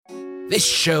This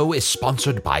show is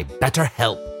sponsored by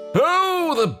BetterHelp.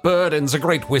 Oh, the burdens a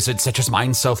great wizard such as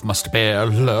myself must bear,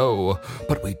 lo.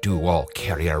 But we do all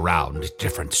carry around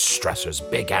different stressors,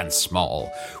 big and small.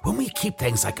 When we keep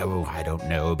things like,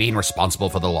 being responsible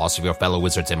for the loss of your fellow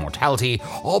wizard's immortality,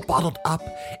 all bottled up,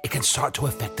 it can start to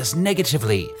affect us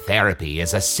negatively. Therapy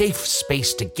is a safe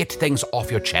space to get things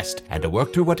off your chest and to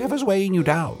work through whatever's weighing you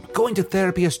down. Going to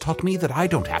therapy has taught me that I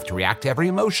don't have to react to every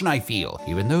emotion I feel,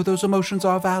 even though those emotions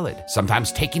are valid.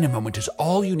 Sometimes taking a moment is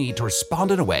all you need to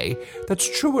respond in a way that's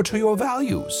truer to your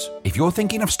values. If you're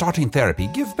thinking of starting therapy,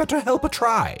 give BetterHelp a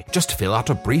try. Just fill out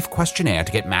a brief questionnaire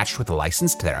to get matched with a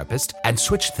licensed therapist and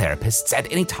switch therapists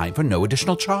at any time for no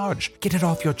additional charge. Get it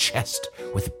off your chest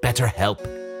with BetterHelp.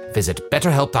 Visit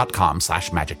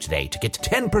betterhelp.com/magic today to get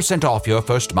 10% off your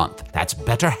first month. That's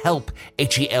BetterHelp,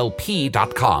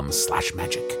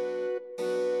 HELP.com/magic.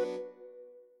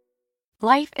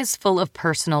 Life is full of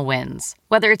personal wins.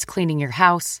 Whether it's cleaning your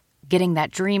house, getting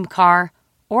that dream car,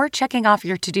 or checking off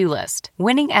your to-do list,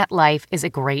 winning at life is a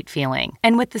great feeling.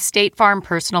 And with the State Farm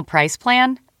Personal Price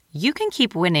Plan, you can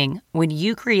keep winning when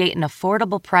you create an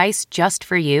affordable price just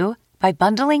for you by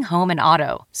bundling home and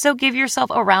auto. So give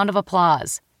yourself a round of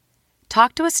applause.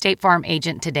 Talk to a State Farm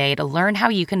agent today to learn how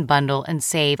you can bundle and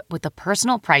save with the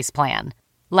Personal Price Plan.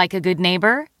 Like a good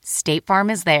neighbor, State Farm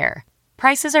is there.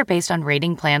 Prices are based on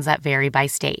rating plans that vary by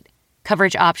state.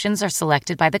 Coverage options are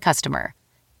selected by the customer.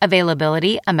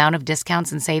 Availability, amount of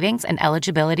discounts and savings, and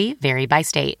eligibility vary by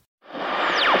state.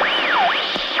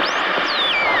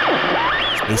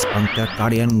 Space Bunker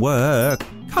Guardian work.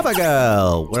 Cover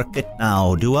girl, work it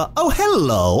now, do a... Oh,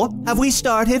 hello! Have we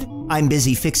started? I'm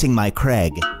busy fixing my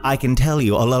Craig. I can tell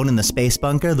you, alone in the Space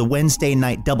Bunker, the Wednesday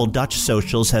night double Dutch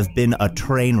socials have been a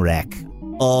train wreck.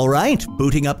 All right,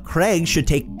 booting up Craig should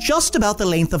take just about the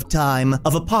length of time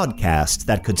of a podcast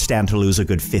that could stand to lose a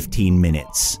good 15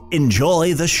 minutes.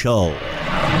 Enjoy the show.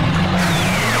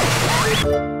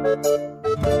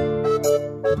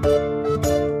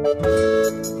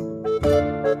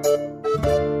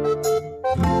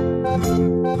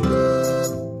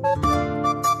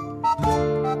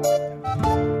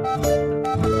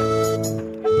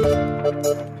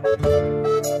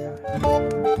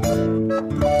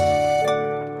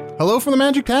 Hello from the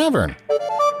Magic Tavern,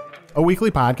 a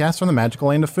weekly podcast from the magical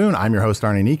land of Foon. I'm your host,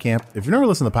 Arnie Niekamp. If you've never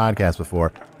listened to the podcast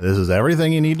before, this is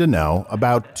everything you need to know.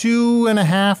 About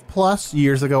 2.5+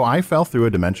 years ago, I fell through a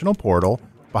dimensional portal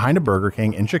behind a Burger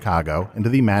King in Chicago into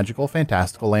the magical,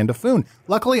 fantastical land of Foon.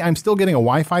 Luckily, I'm still getting a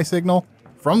Wi-Fi signal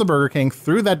from the Burger King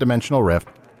through that dimensional rift,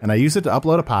 and I use it to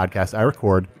upload a podcast I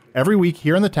record every week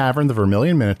here in the tavern, the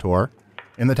Vermilion Minotaur,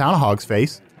 in the town of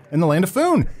Hogsface, in the land of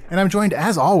Foon. And I'm joined,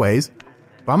 as always,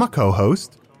 by my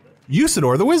co-host,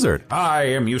 Usador the Wizard. I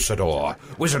am Usador,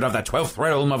 wizard of the 12th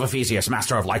realm of Ephesius,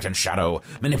 master of light and shadow,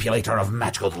 manipulator of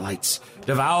magical delights,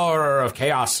 devourer of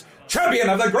chaos, champion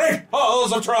of the great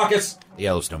halls of Tarakis. The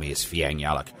elves know me as Fiang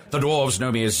Yalak, the dwarves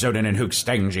know me as Zodin and Hook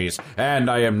Stenges, and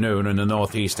I am known in the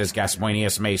northeast as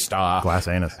Gasmoenius Maystar. Glass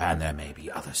anus. And there may be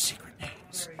other secret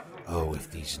names. Oh, if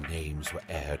these names were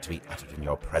e'er to be uttered in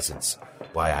your presence,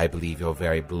 why, I believe your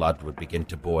very blood would begin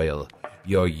to boil,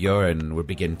 your urine would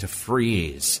begin to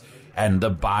freeze, and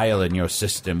the bile in your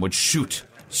system would shoot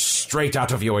straight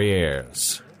out of your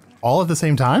ears. All at the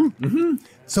same time? Mm-hmm.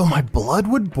 So my blood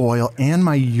would boil and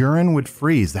my urine would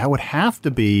freeze. That would have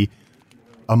to be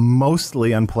a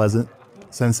mostly unpleasant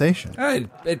sensation.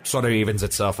 It sort of evens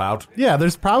itself out. Yeah,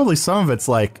 there's probably some of it's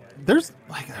there's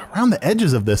around the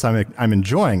edges of this, I'm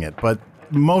enjoying it, but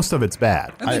most of it's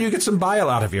bad. And then you get some bile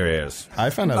out of your ears.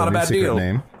 I found out Not a a new bad secret deal.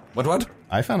 name. What?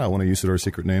 I found out one of Usador's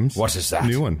secret names. What is that?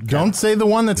 New one. Don't say the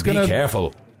one that's Be gonna...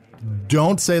 careful.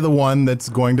 Don't say the one that's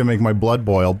going to make my blood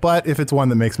boil, but if it's one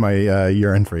that makes my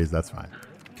urine freeze, that's fine.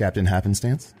 Captain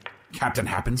Happenstance. Captain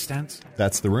Happenstance?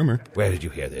 That's the rumor. Where did you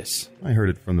hear this? I heard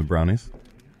it from the brownies.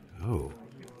 Oh.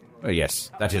 Well,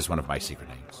 yes, that is one of my secret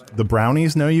names. The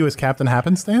brownies know you as Captain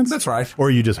Happenstance? That's right.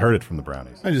 Or you just heard it from the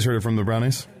brownies? I just heard it from the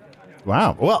brownies.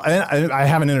 Wow. Well, I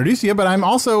haven't introduced you, but I'm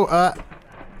also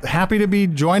happy to be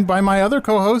joined by my other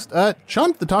co-host,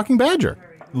 Chump, the Talking Badger.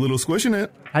 A little squishing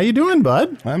it. How you doing,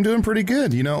 bud? I'm doing pretty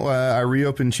good. You know, I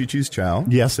reopened Choo Choo's Chow.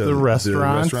 Yes, so the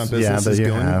restaurant. The restaurant business is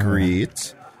going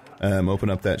great.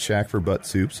 Open up that shack for butt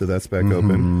soup, so that's back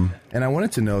open. And I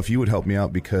wanted to know if you would help me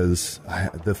out because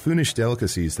the Foonish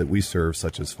delicacies that we serve,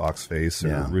 such as fox face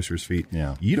or rooster's feet,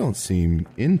 you don't seem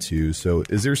into. So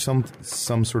is there some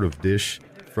sort of dish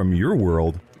from your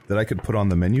world that I could put on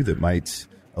the menu that might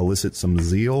elicit some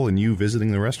zeal in you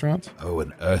visiting the restaurant? Oh,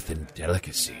 an earthen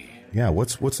delicacy. Yeah,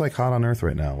 what's like hot on Earth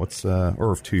right now? What's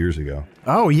or 2 years ago?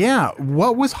 Oh, yeah.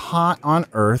 What was hot on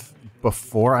Earth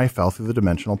before I fell through the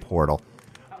dimensional portal?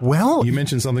 Well, You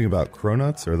mentioned something about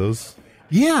cronuts. Are those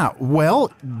yeah,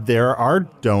 well, there are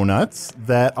donuts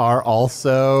that are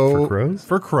also... For crows?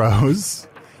 For crows.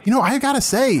 You know, I gotta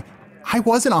say, I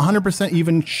wasn't 100%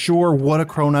 even sure what a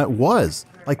cronut was.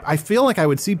 Like, I feel like I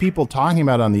would see people talking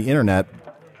about it on the internet,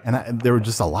 and there was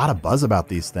just a lot of buzz about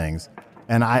these things.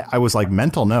 And I was like,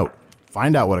 mental note,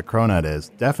 find out what a cronut is.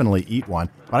 Definitely eat one.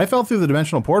 But I fell through the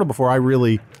dimensional portal before I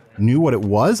really knew what it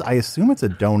was. I assume it's a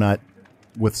donut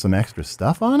with some extra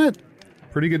stuff on it.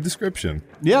 pretty good description?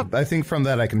 Yep. I think from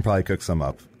that I can probably cook some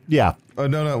up. Yeah. A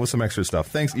donut with some extra stuff.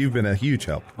 Thanks. You've been a huge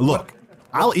help. Look,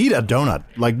 I'll eat a donut.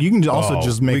 Like, you can also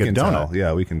just make we a can donut. Tell.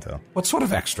 Yeah, we can tell. What sort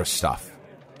of extra stuff?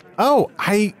 Oh,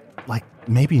 like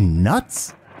maybe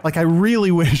nuts? Like, I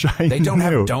really wish I They don't knew.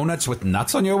 have donuts with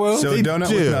nuts on your world? So a They donut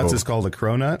do. with nuts is called a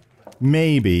cronut?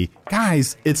 Maybe.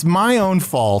 Guys, it's my own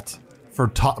fault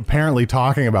for apparently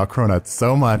talking about cronuts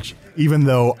so much, even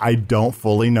though I don't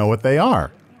fully know what they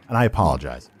are. And I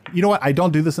apologize. You know what? I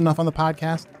don't do this enough on the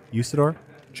podcast. Usador,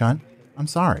 Chunt, I'm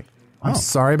sorry. I'm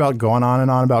sorry about going on and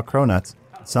on about cronuts.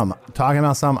 Talking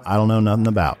about something I don't know nothing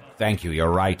about. Thank you.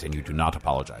 You're right, and you do not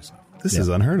apologize. This is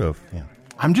unheard of. Yeah.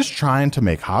 I'm just trying to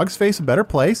make Hog's Face a better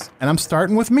place, and I'm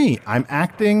starting with me. I'm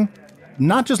acting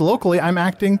not just locally, I'm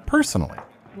acting personally.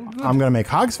 I'm going to make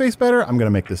Hog's Face better. I'm going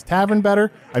to make this tavern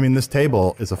better. I mean, this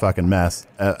table is a fucking mess.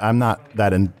 I'm not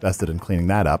that invested in cleaning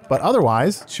that up, but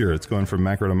otherwise... Sure, it's going from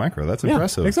macro to micro. That's Yeah,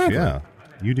 impressive. exactly. Yeah,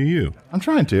 you do you. I'm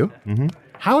trying to. Mm-hmm.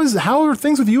 How are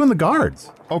things with you and the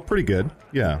guards? Oh, pretty good.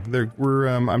 Yeah,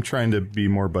 I'm trying to be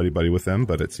more buddy-buddy with them,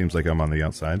 but it seems like I'm on the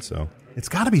outside, so... It's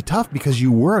got to be tough because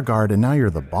you were a guard and now you're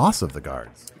the boss of the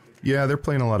guards. Yeah, they're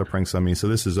playing a lot of pranks on me, so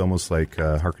this is almost like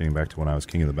harkening back to when I was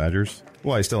King of the Badgers.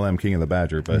 Well, I still am King of the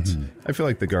Badger, but I feel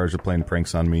like the guards are playing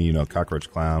pranks on me. You know, Cockroach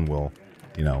Clown will,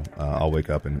 I'll wake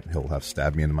up and he'll have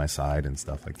stabbed me into my side and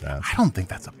stuff like that. I don't think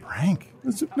that's a prank.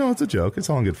 It's a joke. It's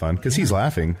all in good fun, because he's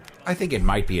laughing. I think it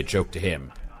might be a joke to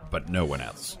him, but no one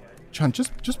else. Chunt,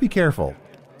 just be careful.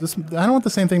 I don't want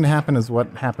the same thing to happen as what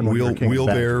happened when you were King of the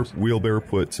Badgers. Wheelbear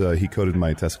put, he coated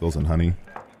my testicles in honey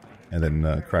and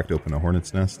then cracked open a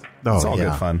hornet's nest. Oh, it's all yeah.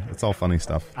 good fun. It's all funny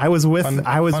stuff. I was with Fun it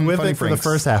for the pranks.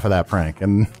 first half of that prank,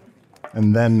 and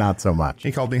then not so much.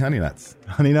 He called me Honey Nuts.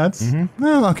 Honey nuts? Mm-hmm.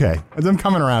 Well, okay. I'm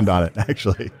coming around on it,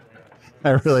 actually. I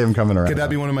really am coming around. Could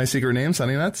that be one of my secret names,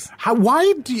 Honey Nuts?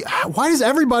 Why does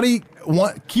everybody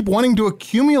keep wanting to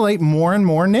accumulate more and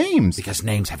more names? Because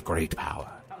names have great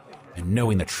power, and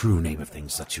knowing the true name of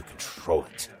things lets you control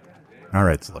it. All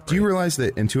right, Slippery. Do you realize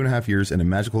that in 2.5 years in a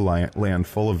magical land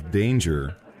full of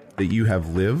danger that you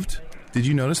have lived? Did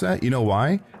you notice that? You know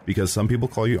why? Because some people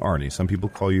call you Arnie. Some people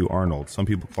call you Arnold. Some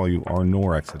people call you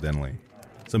Arnor accidentally.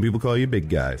 Some people call you Big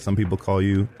Guy. Some people call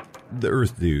you the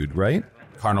Earth Dude, right?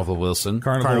 Carnival Wilson.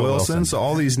 Carnival Wilson. So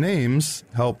all these names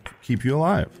help keep you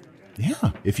alive.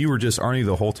 Yeah. If you were just Arnie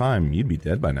the whole time, you'd be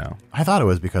dead by now. I thought it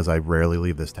was because I rarely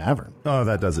leave this tavern. Oh,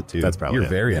 that does it too. That's probably You're it.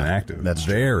 very Yeah. inactive. That's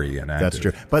true. very inactive. That's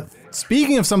true. But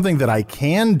speaking of something that I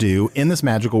can do in this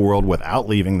magical world without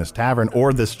leaving this tavern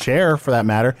or this chair for that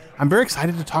matter, I'm very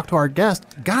excited to talk to our guest.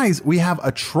 Guys, we have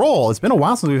a troll. It's been a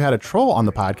while since we've had a troll on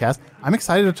the podcast. I'm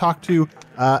excited to talk to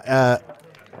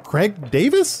Craig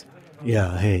Davis.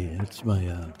 Yeah, hey, it's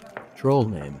my troll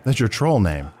name. That's your troll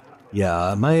name.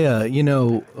 Yeah, my, a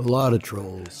lot of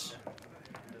trolls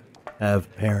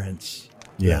have parents.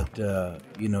 Yeah. That,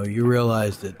 you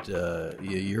realize that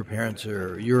your parents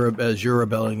as you're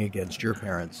rebelling against your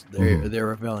parents, they're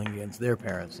rebelling against their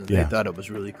parents. And Yeah. they thought it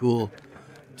was really cool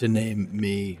to name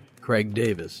me Craig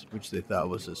Davis, which they thought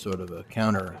was a sort of a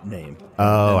counter name.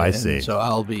 Oh, I And see. So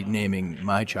I'll be naming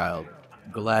my child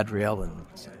Galadriel.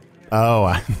 Oh,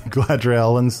 I'm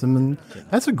Gladriel and Simon.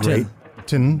 That's a great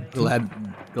Galadriel.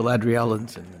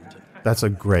 That's a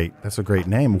great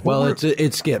name. Well,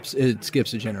 it skips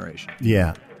a generation.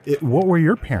 Yeah. What were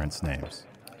your parents' names?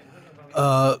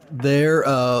 There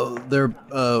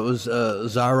was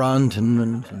Zaron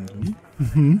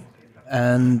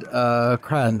and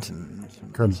Cranton.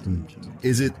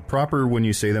 Is it proper when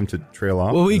you say them to trail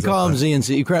off? Well, we Is that call them the- Z and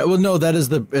C. Well, no,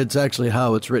 it's actually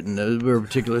how it's written. We're a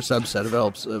particular subset of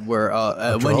elves where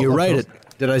when you write it,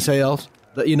 did I say elves?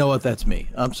 You know what? That's me.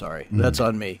 I'm sorry. That's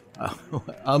on me.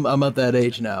 I'm at that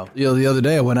age now. The other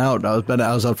day I went out. I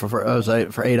was out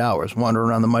for 8 hours wandering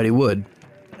around the mighty wood,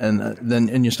 and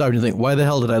then you stop and you think, why the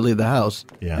hell did I leave the house?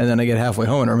 Yeah. And then I get halfway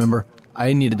home and I remember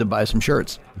I needed to buy some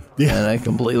shirts. Yeah. And I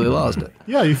completely lost it.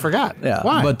 Yeah, you forgot. Yeah.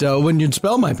 Why? But when you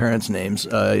spell my parents' names,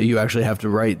 you actually have to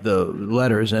write the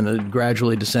letters in a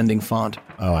gradually descending font.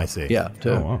 Oh, I see. Yeah.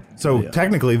 wow. So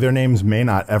technically, their names may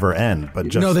not ever end, but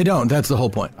just No, they don't. That's the whole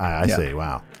point. I Yeah. see.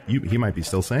 Wow. He might be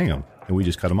still saying them. and we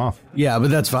just cut them off. Yeah,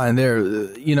 but that's fine. There,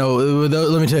 let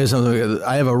me tell you something.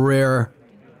 I have a rare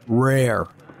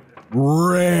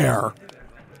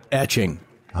etching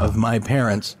of my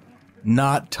parents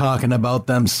not talking about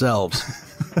themselves.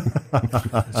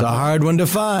 It's a hard one to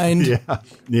find.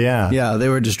 Yeah. They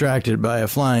were distracted by a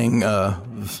flying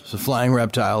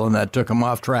reptile, and that took them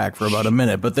off track for about a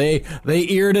minute. But they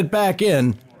eared it back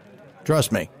in.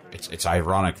 Trust me. It's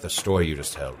ironic, the story you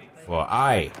just told. For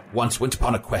I once went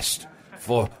upon a quest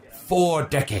for 4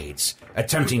 decades,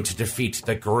 attempting to defeat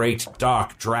the great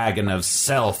dark dragon of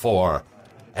Selfor.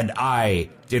 And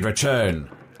I did return.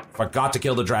 Forgot to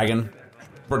kill the dragon,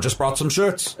 but just brought some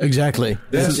shirts. Exactly.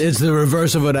 Yes. It's the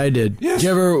reverse of what I did. Yes.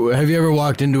 Have you ever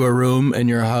walked into a room in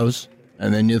your house,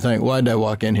 and then you think, why did I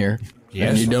walk in here?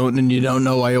 Yes. And you don't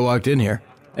know why you walked in here.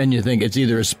 And you think it's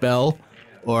either a spell,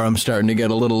 or I'm starting to get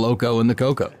a little loco in the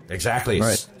cocoa. Exactly.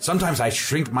 Right. Sometimes I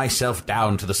shrink myself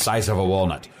down to the size of a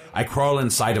walnut. I crawl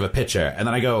inside of a pitcher, and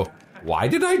then I go, why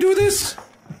did I do this?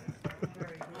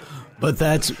 But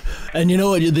and you know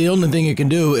what? The only thing you can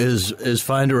do is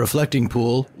find a reflecting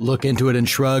pool, look into it, and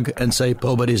shrug, and say,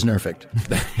 "Nobody's nerfed."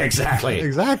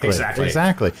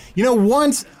 Exactly. You know,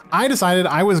 once I decided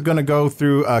I was going to go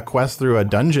through a quest through a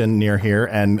dungeon near here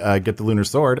and get the lunar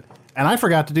sword, and I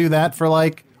forgot to do that for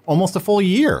like almost a full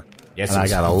year. Yes, and I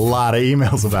got a lot of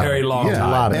emails about very it. long time.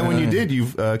 A lot of And when you did,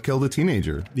 you've killed a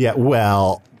teenager. Yeah,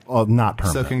 well, not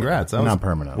permanently. So congrats. Not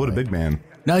permanently. What a big man.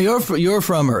 Now you're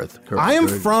from Earth. Correct? I am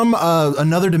from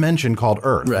another dimension called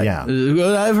Earth. Right. Yeah.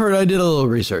 I've heard. I did a little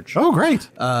research. Oh, great.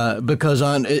 Because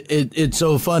it's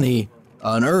so funny.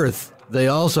 On Earth, they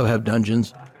also have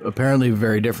dungeons, apparently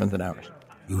very different than ours.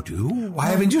 You do? Why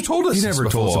haven't you told us You this never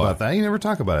told us before? about that. You never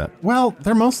talk about it. Well,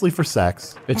 they're mostly for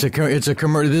sex. It's a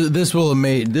commercial. This will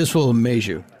amaze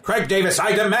you. Craig Davis,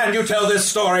 I demand you tell this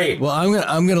story. Well,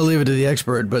 I'm gonna leave it to the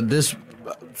expert, but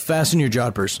fasten your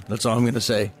jodhpurs. That's all I'm gonna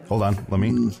say. Hold on. Let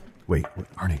me. Wait,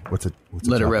 Arnie, what's it?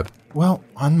 Let it rip. Well,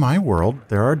 on my world,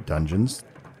 there are dungeons.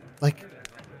 Like,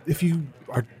 if you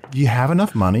have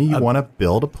enough money, you want to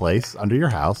build a place under your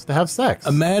house to have sex.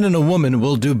 A man and a woman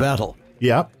will do battle,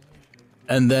 Yep.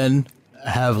 and then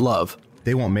have love.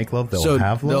 They won't make love. They'll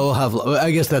have love. They'll have love.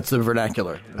 I guess that's the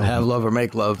vernacular. Have love or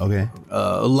make love. Okay.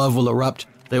 Love will erupt.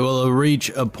 They will reach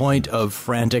a point of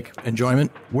frantic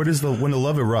enjoyment. When the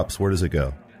love erupts, where does it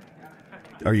go?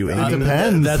 Are you It in?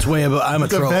 depends. That's way above. I'm a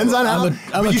troll. Depends on how.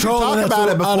 I'm a you should troll. talk and that's about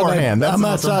it out of my- beforehand. That's I'm the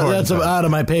not. most important That's thing. out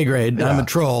of my pay grade. Yeah. I'm a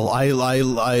troll. I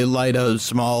light a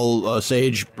small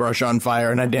sage brush on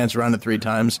fire and I dance around it 3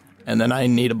 times, and then I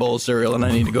need a bowl of cereal and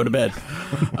I need to go to bed.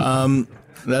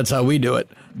 That's how we do it.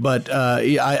 But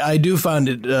I do find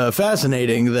it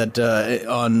fascinating that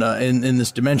in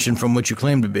this dimension from which you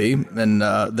claim to be, and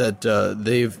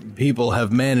that people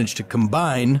have managed to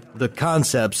combine the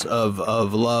concepts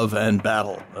of love and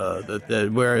battle.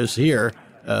 Whereas here,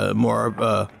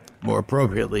 more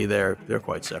appropriately, they're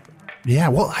quite separate. Yeah.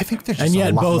 Well, I think there's just And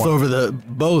yet, a lot more.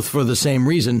 both for the same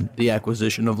reason: the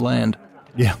acquisition of land,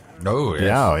 Yeah. Oh, yes.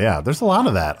 Yeah. There's a lot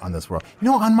of that on this world. You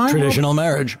know, on my world, traditional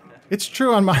marriage. it's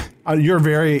true. On my, you're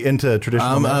very into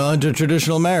traditional. I'm marriage. into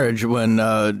traditional marriage when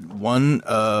a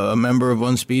member of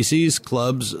one species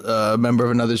clubs a member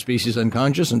of another species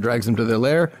unconscious and drags them to their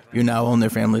lair. You now own their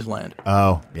family's land.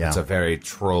 Oh, yeah. It's a very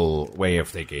troll way of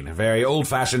thinking, a very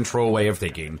old-fashioned troll way of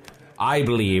thinking. I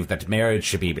believe that marriage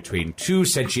should be between 2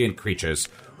 sentient creatures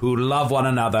who love one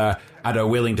another and are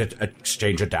willing to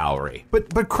exchange a dowry.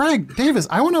 But Craig Davis,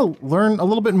 I want to learn a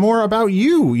little bit more about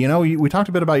you. You know, we talked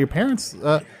a bit about your parents.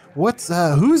 Who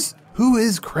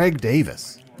is Craig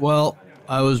Davis? Well,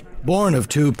 I was born of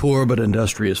 2 poor but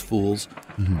industrious fools,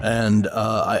 and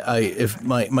if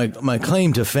my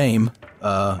claim to fame,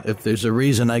 if there's a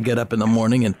reason I get up in the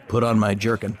morning and put on my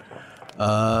jerkin,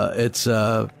 it's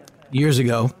years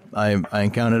ago I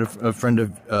encountered a friend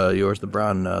of yours, the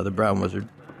Brown Wizard,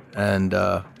 and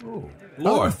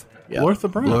Lorth. yeah, Lorth the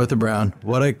Brown. Lorth the Brown.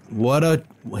 What a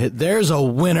there's a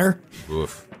winner.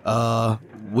 Oof.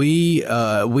 We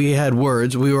had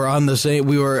words. We were on the same.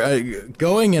 We were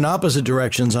going in opposite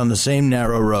directions on the same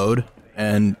narrow road,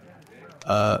 and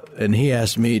he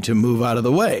asked me to move out of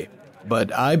the way.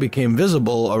 But I became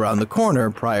visible around the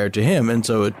corner prior to him, and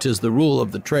so it is the rule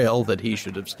of the trail that he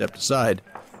should have stepped aside.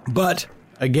 But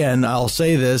again, I'll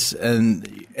say this,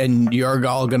 and you're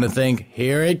all going to think,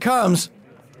 here it comes.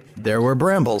 There were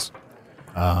brambles.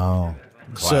 Oh,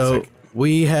 So Classic.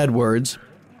 we had words,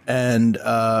 and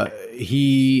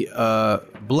he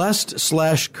blessed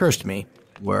 / cursed me,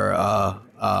 where I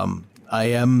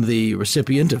am the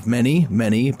recipient of many,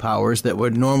 many powers that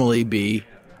would normally be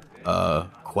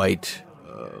quite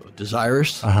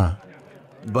desirous.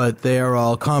 but they are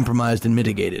all compromised and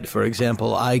mitigated. For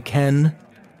example, I can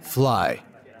fly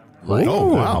like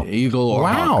wow. an eagle or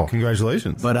hawk,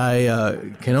 Congratulations. but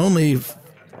I can only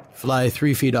fly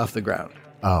 3 feet off the ground.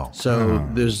 Oh. So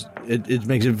it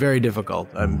makes it very difficult.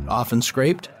 I'm often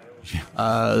scraped.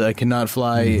 I cannot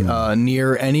fly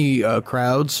near any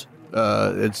crowds.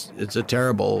 It's a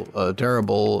terrible.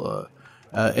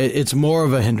 It's more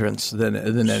of a hindrance than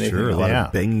anything. Sure, a else. lot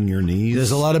of banging your knees.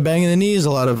 There's a lot of banging the knees, a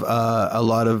lot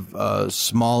of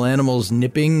small animals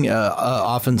nipping,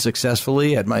 often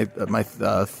successfully at my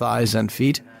thighs and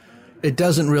feet. It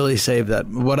doesn't really save that.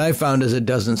 What I found is it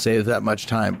doesn't save that much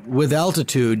time. With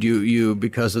altitude, you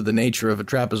because of the nature of a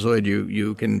trapezoid,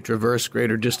 you can traverse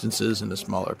greater distances in a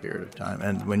smaller period of time.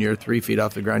 And when you're 3 feet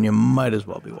off the ground, you might as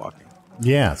well be walking.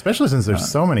 Yeah, especially since there's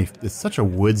so many. It's such a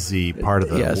woodsy part of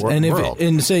the world.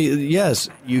 And say yes,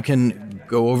 you can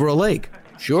go over a lake.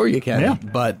 Sure, you can. Yeah.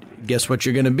 But guess what?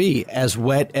 You're going to be as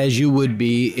wet as you would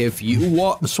be if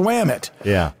you swam it.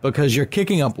 Yeah. Because you're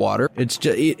kicking up water. It's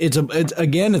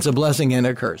a blessing and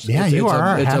a curse. Yeah, it's you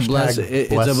are. It's a blessing.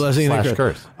 It's a blessing and a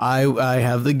curse. I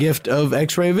have the gift of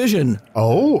X-ray vision.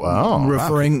 Oh.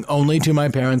 Referring only to my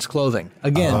parents' clothing.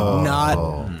 Again,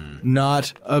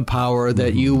 not a power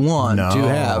that you want to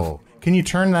have. Can you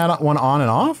turn that one on and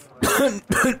off?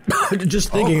 Just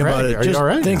thinking about it. Just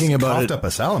thinking about it. Coughed up a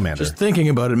salamander. Just thinking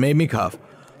about it made me cough.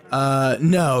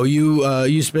 No,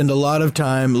 you spend a lot of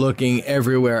time looking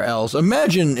everywhere else.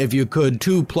 Imagine, if you could,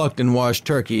 2 plucked and washed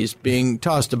turkeys being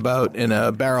tossed about in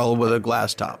a barrel with a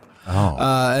glass top.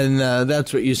 And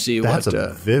that's what you see. That's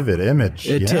a vivid image.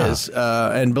 It is.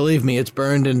 And believe me, it's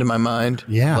burned into my mind.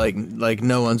 Yeah. Like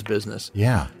no one's business.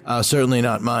 Yeah. Certainly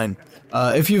not mine.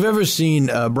 If you've ever seen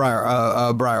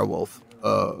Briar Wolf,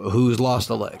 who's lost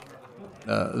a leg,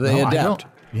 they adapt.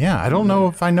 I don't know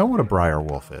if I know what a briar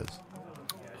wolf is.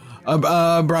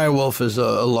 Briar wolf is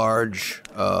a large,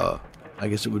 I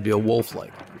guess it would be a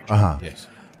wolf-like creature. Yes.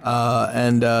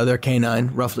 And they're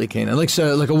canine, roughly canine, like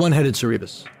a one-headed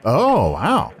Cerberus. Oh,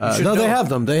 wow. They have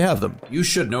them. They have them. You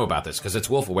should know about this because it's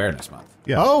Wolf Awareness Month.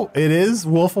 Yeah. Oh, it is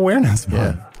Wolf Awareness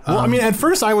Month. Yeah. Well, I mean, at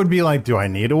first I would be like, do I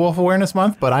need a Wolf Awareness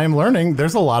Month? But I am learning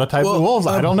there's a lot of types of wolves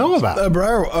I don't know about. A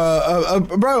briar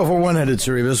wolf or one-headed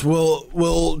Cerberus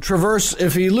will traverse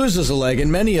if he loses a leg,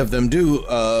 and many of them do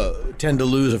tend to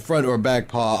lose a front or back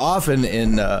paw, often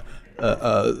in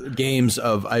games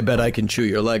of I bet I can chew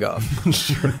your leg off.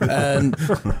 Sure. And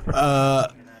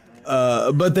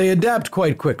but they adapt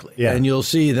quite quickly. Yeah. And you'll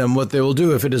see them, what they will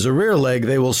do, if it is a rear leg,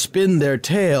 they will spin their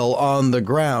tail on the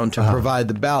ground to provide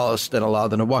the ballast and allow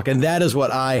them to walk. And that is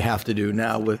what I have to do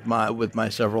now with my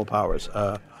several powers.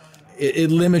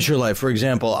 It limits your life. For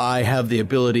example, I have the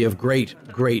ability of great,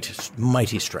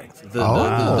 mighty strength.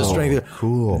 The strength.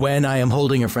 Cool. When I am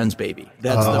holding a friend's baby,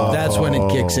 that's when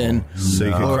it kicks in. So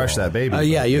you can crush that baby.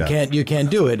 You can't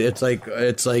do it. It's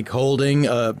like holding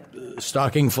a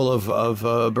stocking full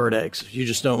of bird eggs. You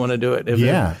just don't want to do it.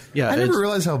 I never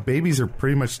realized how babies are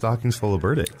pretty much stockings full of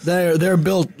bird eggs. They're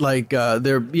built like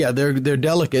they're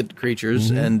delicate creatures,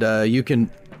 and you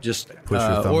can just push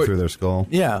your thumb through their skull.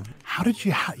 Yeah. How did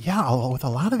you? With a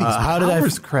lot of these how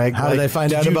powers, Craig. How did I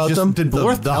find out about them?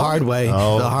 The hard way.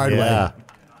 Oh, the hard way.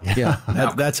 Yeah,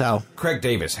 Now, that's how. Craig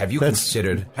Davis, have you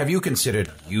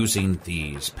considered using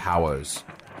these powers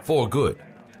for good?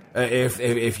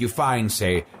 If you find,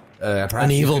 say,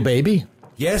 an evil baby?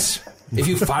 Yes, if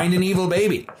you find an evil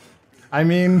baby. I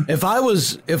mean, if I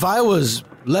was,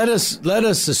 let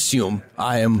us assume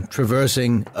I am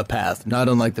traversing a path, not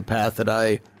unlike the path that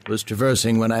I was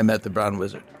traversing when I met the Brown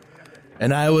Wizard,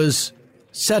 and I was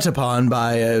set upon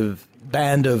by a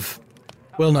band of,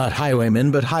 well, not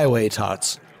highwaymen, but highway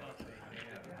tots.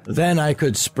 Then I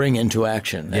could spring into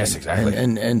action. Yes, exactly,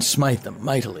 and smite them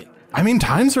mightily. I mean,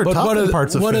 times are tough in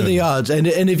parts of What food. are the odds? And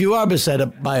if you are beset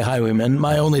up by highwaymen,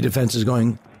 my only defense is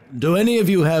going, do any of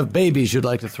you have babies you'd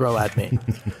like to throw at me?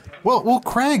 Well,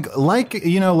 Craig, like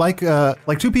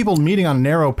two people meeting on a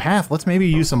narrow path, let's maybe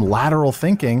use some lateral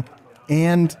thinking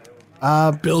and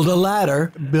build a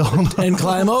ladder and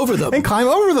climb over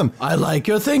them. I like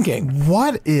your thinking.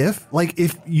 What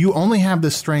if you only have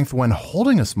this strength when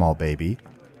holding a small baby,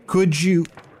 could you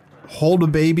hold a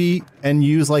baby and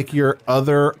use like your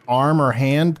other arm or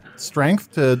hand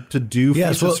strength to do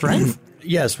feats of strength?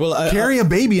 Yes, well, carry a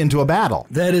baby into a battle.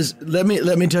 That is, let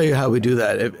me tell you how we do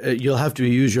that. You'll have to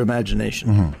use your imagination.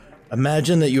 Mm-hmm.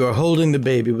 Imagine that you are holding the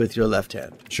baby with your left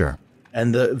hand. Sure.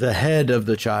 And the head of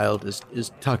the child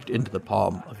is tucked into the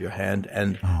palm of your hand,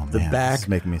 and back this is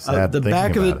making me sad.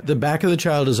 The back of the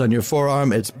child is on your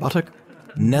forearm. Its buttock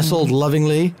nestled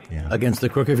lovingly against the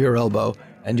crook of your elbow,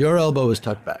 and your elbow is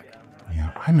tucked back.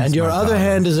 Yeah, I miss And your my other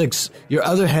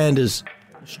daughter. hand is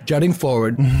jutting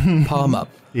forward, palm up.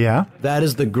 Yeah. That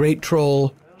is the great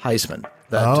troll Heisman.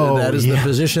 That is the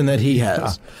position that he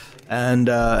has. And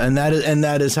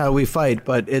that is how we fight.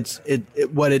 But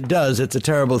what it does, it's a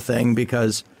terrible thing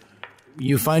because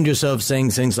you find yourself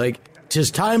saying things like,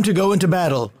 "'Tis time to go into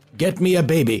battle. Get me a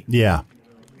baby." Yeah.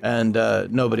 And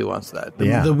nobody wants that.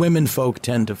 Yeah. The women folk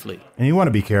tend to flee. And you want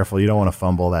to be careful. You don't want to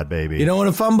fumble that baby. You don't want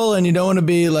to fumble, and you don't want to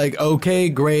be like, "Okay,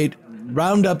 great,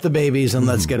 round up the babies and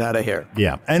let's get out of here."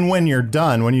 Yeah. And when you're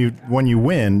done, when you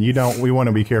win, we want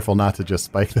to be careful not to just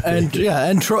spike the baby.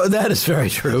 That is very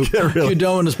true. Really. You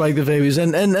don't want to spike the babies,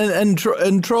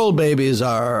 and troll babies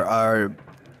are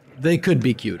they could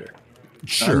be cuter.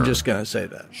 Sure. I'm just gonna say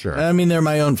that. Sure. I mean, they're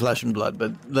my own flesh and blood,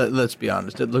 but let's be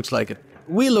honest. It looks like it.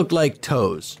 We look like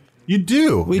toes. You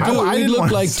do. We do. We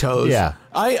look like toes. Yeah.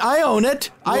 I own it.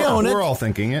 I own it. We're all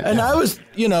thinking it. And yeah. I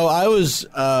was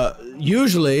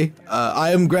usually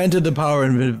I am granted the power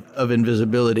of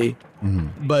invisibility,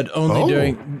 but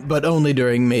only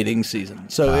during mating season.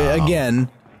 So again,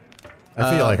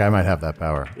 I feel like I might have that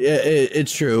power.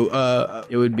 it's true.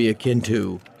 It would be akin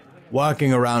to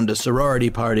walking around a sorority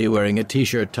party wearing a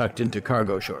T-shirt tucked into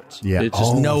cargo shorts. Yeah. It's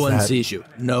just no one that- sees you.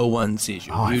 No one sees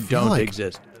you. Oh, I You feel don't like-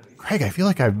 exist. Craig, I feel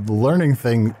like I'm learning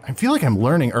I feel like I'm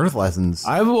learning Earth lessons.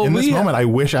 In this moment, I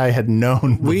wish I had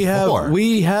known before.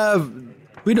 We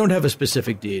don't have a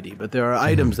specific deity, but there are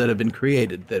items that have been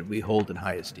created that we hold in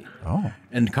high esteem. Oh.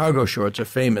 And cargo shorts are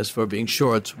famous for being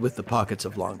shorts with the pockets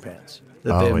of long pants.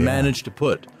 That they've yeah. managed to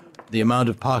put the amount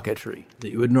of pocketry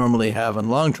that you would normally have on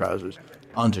long trousers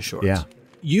onto shorts. Yeah.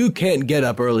 You can't get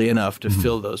up early enough to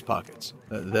fill those pockets.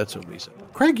 That's what we say.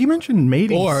 Craig, you mentioned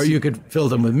mating. Or you could fill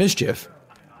them with mischief,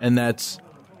 and that's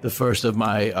the first of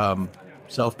my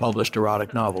self-published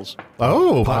erotic novels.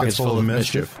 Oh, Pockets Full of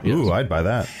Mischief. Yes. Ooh, I'd buy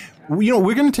that. You know,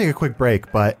 we're going to take a quick break,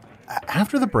 but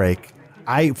after the break,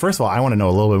 first of all, I want to know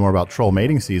a little bit more about troll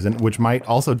mating season, which might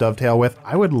also dovetail with,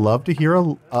 I would love to hear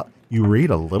you read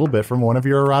a little bit from one of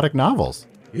your erotic novels.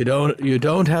 You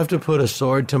don't have to put a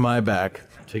sword to my back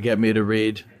to get me to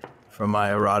read from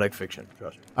my erotic fiction.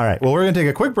 Trust me. All right, well, we're going to take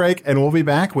a quick break, and we'll be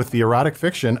back with the erotic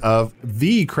fiction of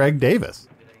the Craig Davis.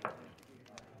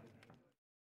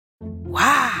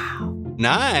 Wow.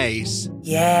 Nice.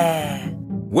 Yeah.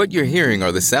 What you're hearing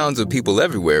are the sounds of people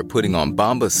everywhere putting on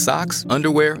Bombas socks,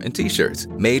 underwear, and T-shirts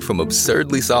made from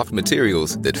absurdly soft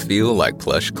materials that feel like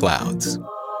plush clouds.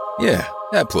 Yeah,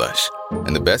 that plush.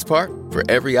 And the best part? For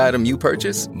every item you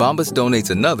purchase, Bombas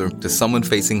donates another to someone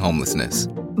facing homelessness.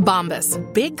 Bombas.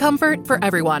 Big comfort for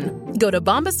everyone. Go to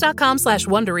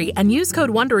bombas.com/Wondery and use code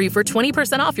Wondery for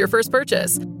 20% off your first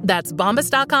purchase. That's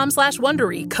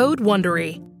bombas.com/Wondery. Code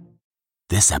Wondery.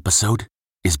 This episode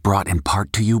is brought in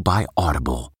part to you by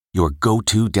Audible, your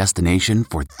go-to destination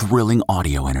for thrilling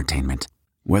audio entertainment.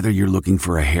 Whether you're looking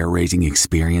for a hair-raising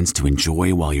experience to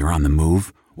enjoy while you're on the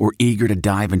move or eager to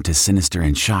dive into sinister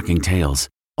and shocking tales,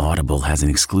 Audible has an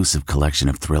exclusive collection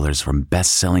of thrillers from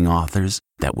best-selling authors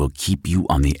that will keep you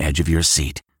on the edge of your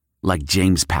seat. Like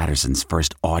James Patterson's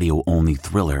first audio-only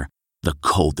thriller, The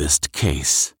Coldest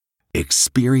Case.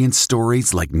 Experience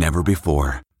stories like never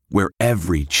before, where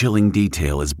every chilling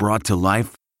detail is brought to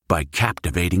life by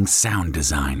captivating sound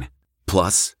design.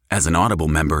 Plus, as an Audible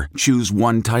member, choose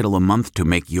one title a month to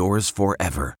make yours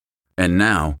forever. And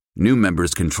now, new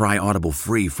members can try Audible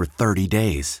free for 30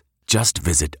 days. Just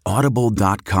visit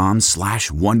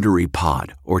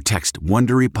audible.com/WonderyPod or text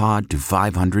WonderyPod to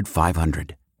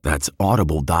 500-500. That's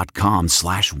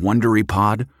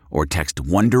audible.com/WonderyPod or text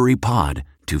WonderyPod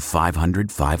to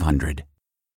 500-500.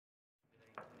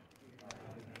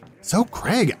 So,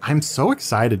 Craig, I'm so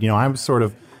excited. You know, I'm sort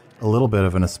of a little bit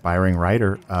of an aspiring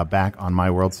writer back on my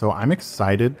world, so I'm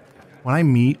excited when I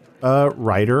meet a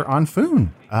writer on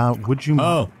Foon. Would you?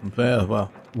 Oh, well.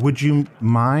 Would you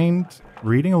mind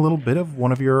reading a little bit of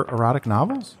one of your erotic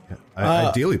novels?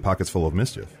 Ideally, Pockets Full of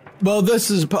Mischief. Well,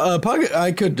 this is pocket.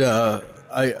 I could.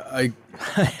 I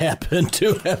happen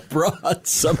to have brought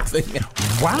something.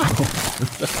 Wow.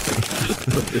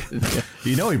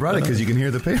 You know he brought it because you can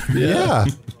hear the paper. Yeah.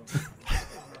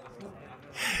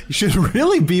 You should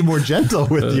really be more gentle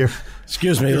with your.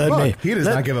 Excuse me. He does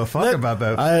not give a fuck about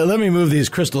that. Let me move these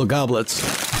crystal goblets.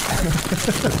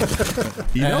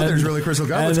 You know there's really crystal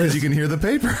goblets because you can hear the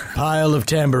paper. Pile of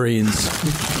tambourines.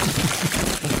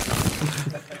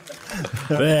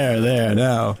 There,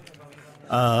 now.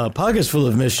 Pockets Full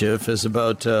of Mischief is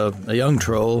about a young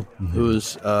troll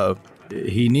who's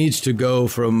he needs to go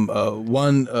from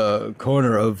one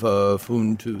corner of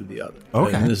Foon to the other.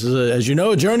 Okay. And this is, as you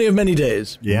know, a journey of many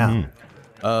days. Yeah.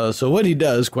 So what he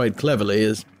does quite cleverly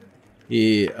is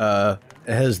he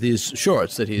has these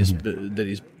shorts that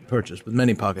he's purchased with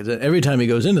many pockets. And every time he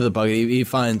goes into the pocket, he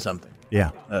finds something.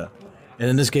 Yeah. And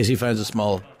in this case, he finds a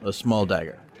small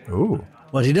dagger. Ooh.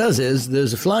 What he does is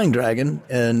there's a flying dragon,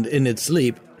 and in its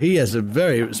sleep, he has a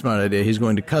very smart idea. He's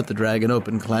going to cut the dragon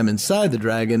open, climb inside the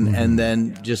dragon, and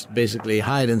then just basically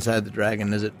hide inside the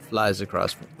dragon as it flies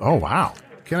across. Oh, wow.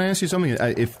 Can I ask you something?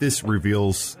 If this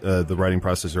reveals the writing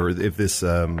process, or if this,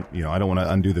 I don't want to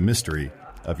undo the mystery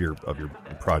of your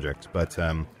project, but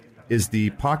is the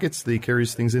pockets that he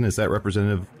carries things in, is that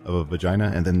representative of a vagina,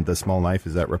 and then the small knife,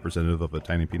 is that representative of a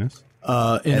tiny penis?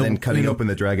 And then cutting open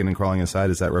the dragon and crawling inside,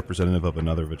 is that representative of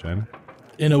another vagina?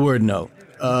 In a word, no.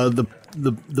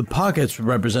 The pockets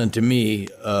represent to me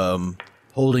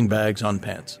holding bags on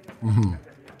pants,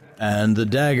 and the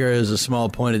dagger is a small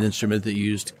pointed instrument that you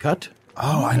use to cut.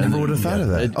 Oh, I never would have thought of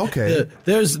that. Okay.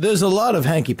 There's a lot of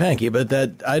hanky panky, but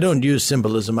that I don't use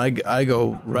symbolism. I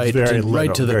go right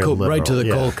to the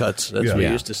cold cuts. That's what we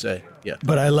used to say. Yeah.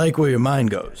 But I like where your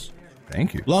mind goes.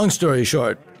 Thank you. Long story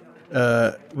short,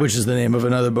 which is the name of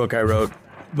another book I wrote.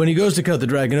 When he goes to cut the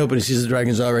dragon open, he sees the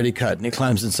dragon's already cut, and he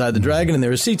climbs inside the dragon, and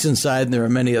there are seats inside, and there are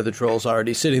many other trolls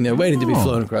already sitting there waiting to be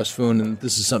flown across Foon, and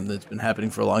this is something that's been happening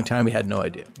for a long time. We had no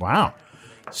idea. Wow.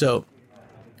 So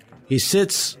he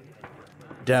sits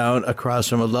down across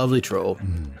from a lovely troll,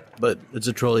 but it's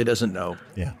a troll he doesn't know.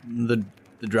 Yeah. The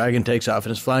dragon takes off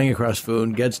and is flying across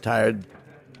Foon, gets tired,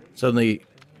 suddenly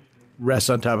rests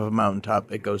on top of a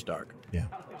mountaintop. It goes dark. Yeah.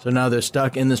 So now they're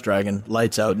stuck in this dragon,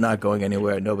 lights out, not going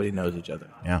anywhere. Nobody knows each other.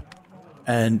 Yeah.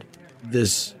 And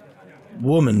this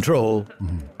woman troll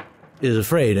is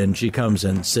afraid, and she comes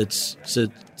and sits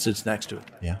next to it.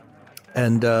 Yeah.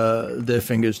 And their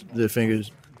fingers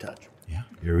touch. Yeah.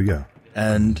 Here we go.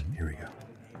 And Here we go.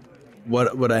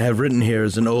 What I have written here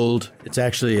is it's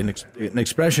actually an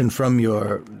expression from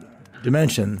your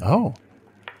dimension. Oh.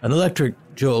 An electric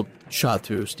jolt shot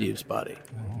through Steve's body.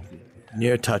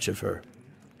 Near touch of her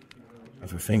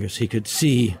fingers. He could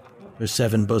see her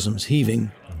 7 bosoms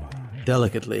heaving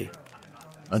delicately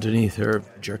underneath her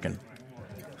jerkin.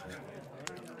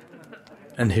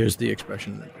 And here's the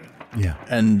expression. Yeah.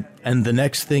 And the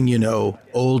next thing you know,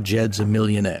 old Jed's a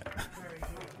millionaire.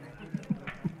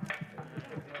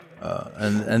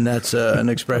 And that's an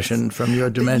expression from your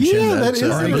dimension. Yeah, that is.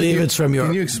 I believe it's from your.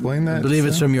 Can you explain that? I believe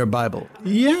it's from your Bible.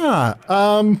 Yeah.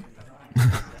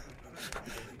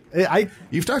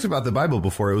 You've talked about the Bible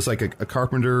before. It was like a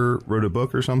carpenter wrote a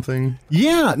book or something.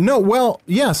 Yeah. No. Well.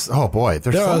 Yes. Oh boy.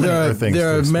 There's so many other things.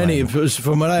 There are to many. explain.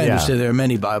 From what I understand, there are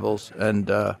many Bibles,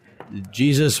 and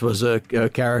Jesus was a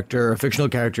fictional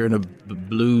character in a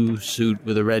blue suit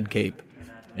with a red cape,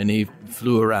 and he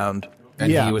flew around.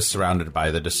 And he was surrounded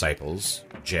by the disciples,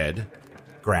 Jed,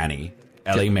 Granny,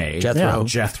 Ellie Mae, Jethro,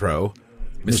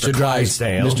 Mr.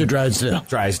 Drysdale, and Mrs.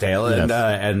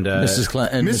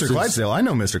 Mr. Clydesdale. I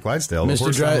know Mr. Clydesdale.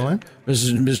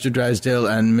 Mr. Drysdale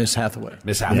and Miss Hathaway.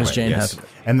 Miss Jane Hathaway.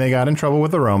 And they got in trouble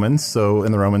with the Romans,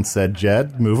 and the Romans said,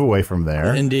 Jed, move away from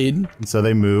there. Indeed. And so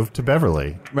they moved to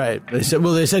Beverly. Right. They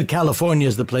said California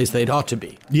is the place they'd ought to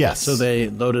be. Yes. So they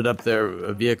loaded up their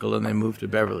vehicle and they moved to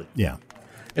Beverly. Yeah.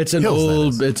 It's an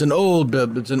old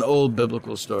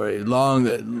biblical story, long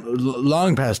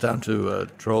passed down to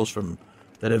trolls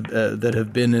that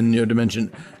have been in your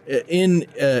dimension. In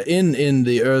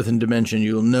the Earth and dimension,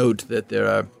 you'll note that there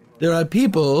are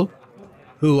people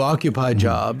who occupy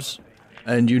jobs,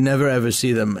 and you never ever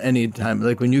see them anytime.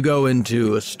 Like when you go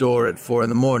into a store at 4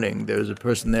 a.m, there's a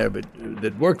person there,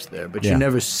 that works there, but you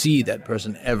never see that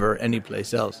person ever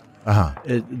anyplace else.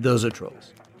 Those are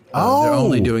trolls. They're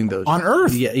only doing those on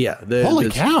Earth. Yeah. Holy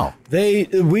cow!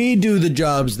 We do the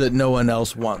jobs that no one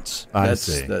else wants. I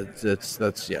see.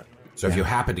 That's yeah. So if you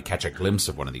happen to catch a glimpse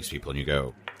of one of these people and you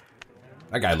go,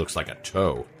 that guy looks like a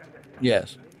toe.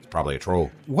 Yes. It's probably a troll.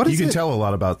 You can tell a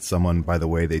lot about someone by the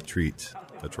way they treat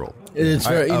a troll. It's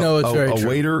very, it's very true. A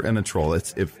waiter and a troll.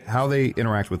 It's how they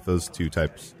interact with those two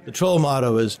types. The troll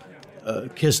motto is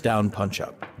kiss down, punch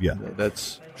up. Yeah.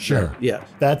 That's sure. Yeah.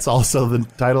 That's also the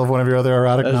title of one of your other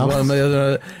erotic novels.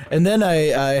 And then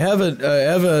I have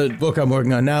a book I'm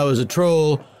working on now is a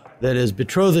troll that is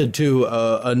betrothed to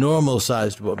a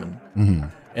normal-sized woman. Mm-hmm.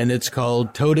 And it's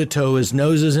called Toe to Toe is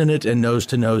Noses in It, and Nose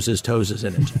to Nose is Toes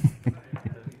in It.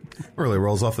 Really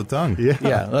rolls off the tongue.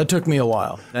 Yeah, that took me a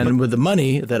while. And with the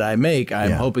money that I make,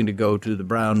 I'm hoping to go to the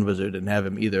Brown Wizard and have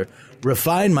him either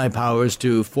refine my powers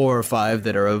to 4 or 5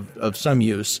 that are of some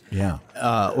use,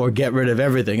 or get rid of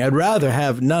everything. I'd rather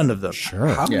have none of them. Sure.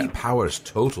 How many powers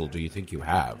total do you think you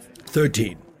have?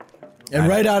 13. And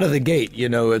right out of the gate,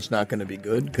 it's not going to be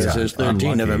good because there's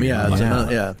 13 of them.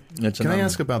 Yeah, Can I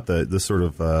ask about the sort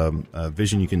of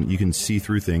vision you can see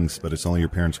through things, but it's only your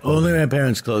parents' clothing? Only my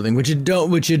parents' clothing, which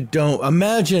you don't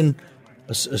imagine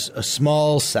a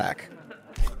small sack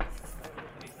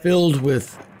filled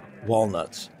with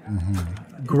walnuts,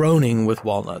 groaning with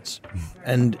walnuts,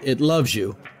 and it loves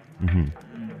you.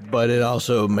 But it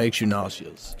also makes you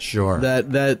nauseous. Sure.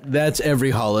 That's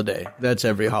every holiday. That's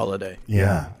every holiday.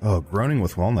 Yeah. Oh, groaning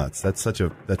with walnuts. That's such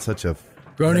a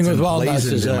Groaning with walnuts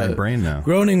is in my brain now.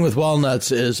 Groaning with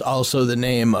walnuts is also the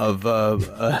name of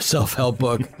a self-help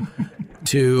book.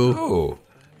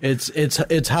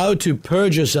 It's how to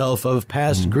purge yourself of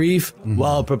past grief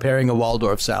while preparing a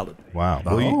Waldorf salad. Wow.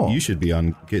 Well, you should be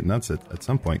on Get Nuts at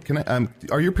some point. Can I?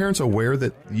 Are your parents aware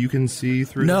that you can see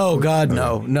through? No, God,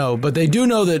 no. But they do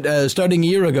know that starting a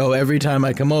year ago, every time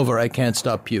I come over, I can't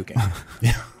stop puking.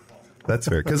 Yeah, that's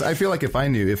fair. Because I feel like if I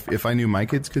knew my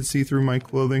kids could see through my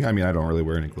clothing, I mean, I don't really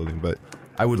wear any clothing, but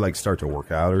I would start to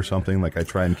work out or something. I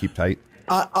try and keep tight.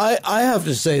 I have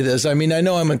to say this. I mean, I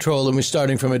know I'm a troll, and we're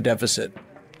starting from a deficit.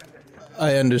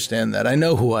 I understand that. I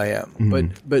know who I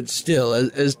am. But still,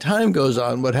 as time goes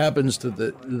on, what happens to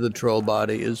the troll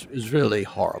body is really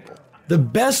horrible. The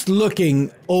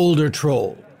best-looking older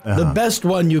troll, the best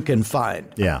one you can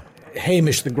find,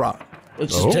 Hamish the Grunt.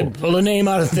 Let's just pull a name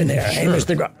out of thin air. Sure. Hamish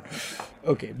the Grunt.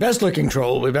 Okay, best-looking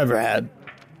troll we've ever had.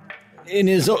 In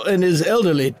his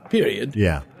elderly period,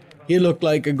 he looked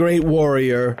like a great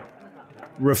warrior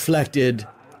reflected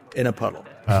in a puddle.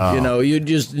 You're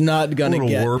just not gonna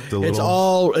get. It's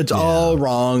all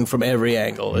wrong from every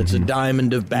angle. It's a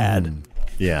diamond of bad.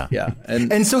 Yeah.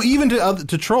 And so even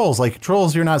to trolls,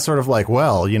 trolls, you're not sort of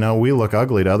we look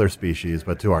ugly to other species,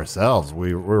 but to ourselves,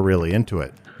 we're really into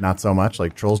it. Not so much.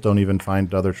 Trolls don't even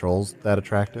find other trolls that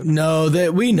attractive. No,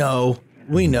 that we know.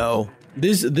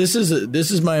 This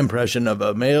is my impression of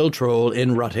a male troll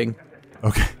in rutting.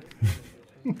 Okay.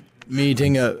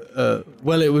 Meeting it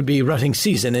would be rutting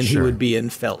season, and he would be in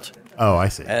felt. Oh, I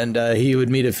see. And he would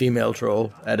meet a female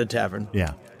troll at a tavern.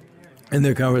 Yeah. And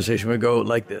their conversation would go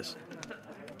like this.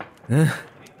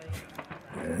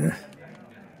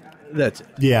 That's it.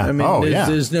 Yeah. I mean,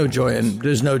 there's no joy in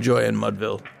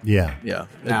Mudville. Yeah. Yeah.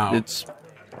 Now,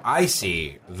 I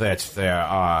see that there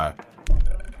are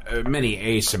many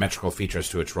asymmetrical features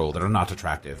to a troll that are not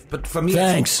attractive. But for me,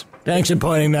 thanks for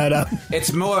pointing that out.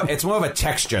 It's more of a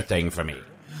texture thing for me.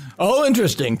 Oh,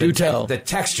 interesting. Do tell. The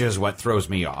texture is what throws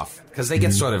me off because they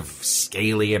get sort of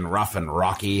scaly and rough and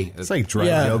rocky. It's like dry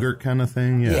yogurt kind of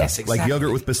thing. Yeah. Yes, exactly. Like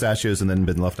yogurt with pistachios and then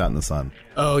been left out in the sun.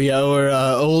 Oh yeah, or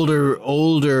older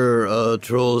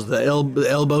trolls, the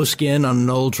elbow skin on an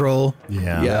old troll.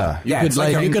 Yeah.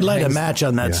 You could light a match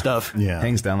on that stuff. Yeah,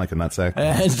 hangs down like a nutsack.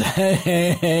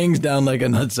 Hangs down like a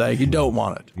nutsack. You don't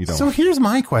want it. So here's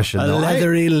my question.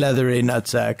 Leathery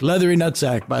nutsack. Leathery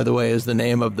Nutsack, by the way, is the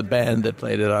name of the band that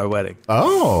played at our wedding.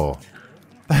 Oh,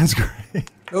 that's great.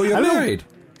 Oh, you're married.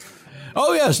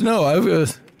 Oh yes, no,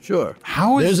 sure.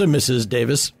 There's a Mrs.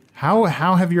 Davis. How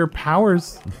have your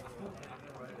powers?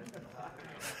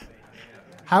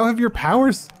 How have your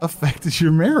powers affected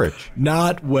your marriage?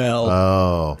 Not well.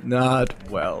 Oh. Not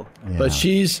well. Yeah. But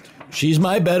she's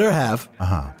my better half.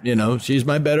 Uh-huh. She's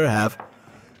my better half.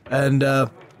 And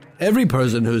every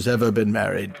person who's ever been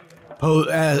married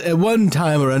at one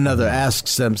time or another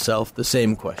asks themselves the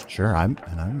same question. Sure, I'm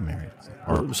married.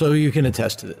 So you can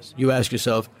attest to this. You ask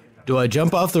yourself, do I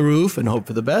jump off the roof and hope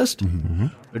for the best? Mm-hmm.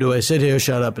 Or do I sit here,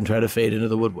 shut up, and try to fade into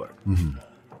the woodwork? Mm-hmm.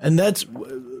 And that's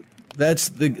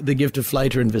the gift of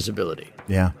flight or invisibility.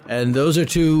 Yeah. And those are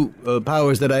two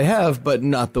powers that I have, but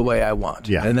not the way I want.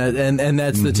 Yeah. And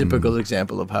that's the typical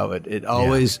example of how it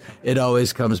always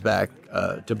comes back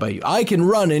to bite you. I can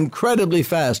run incredibly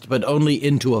fast, but only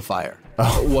into a fire.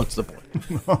 Oh. What's the point?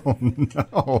 Oh,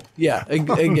 no. Yeah,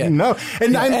 again. No.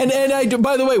 And I do,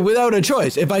 by the way, without a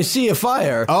choice, if I see a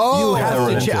fire, you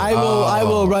have to I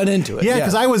will run into it. Yeah,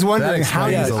 because I was wondering how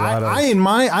you. I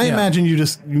imagine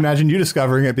you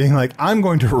discovering it, being like, I'm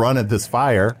going to run at this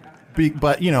fire.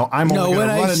 But, I'm only going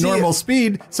to run at normal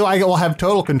speed, so I will have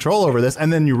total control over this,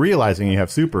 and then you realizing you have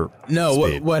super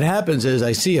speed. What happens is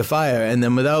I see a fire, and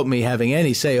then without me having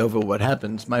any say over what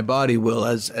happens, my body will,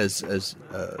 it's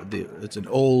an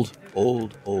old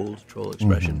troll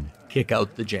expression, kick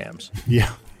out the jams.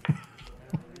 Yeah.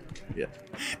 Yeah.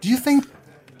 Do you think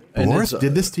Boris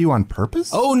did this to you on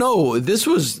purpose? Oh, no, this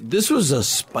was a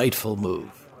spiteful move.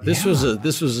 This was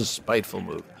a spiteful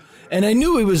move. And I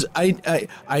knew he was.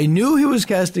 I knew he was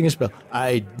casting a spell.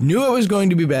 I knew it was going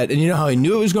to be bad. And you know how I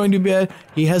knew it was going to be bad?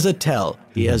 He has a tell.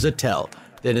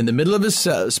 That in the middle of his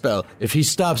spell, if he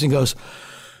stops and goes,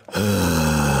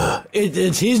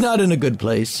 he's not in a good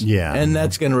place. Yeah. And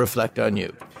that's going to reflect on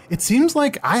you. It seems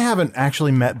like I haven't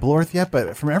actually met Blorth yet,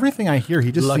 but from everything I hear,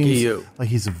 he just seems like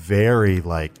he's very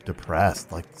depressed.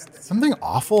 Like something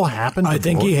awful happened. I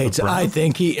think he hates. I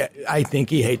think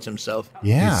he hates himself.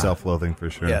 Yeah, he's self-loathing for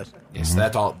sure. Yes, yes,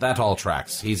 that all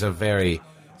tracks. He's a very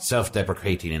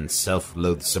self-deprecating and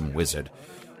self-loathsome wizard.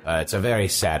 It's a very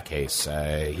sad case.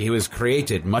 He was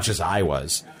created much as I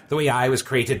was. The way I was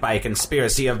created by a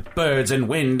conspiracy of birds and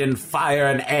wind and fire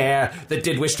and air that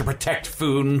did wish to protect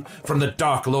Foon from the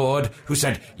Dark Lord, who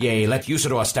said, "Yea, let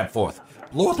Usador step forth."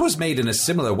 Blorth was made in a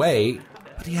similar way,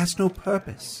 but he has no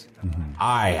purpose. Mm-hmm.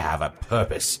 I have a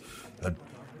purpose.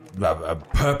 A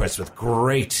purpose with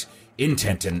great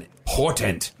intent and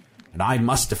portent. And I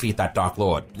must defeat that Dark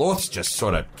Lord. Blorth's just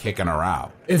sort of kicking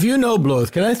around. If you know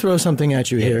Blorth, can I throw something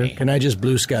at you here? Can I just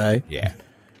blue sky? Yeah.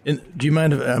 Do you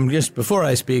mind if before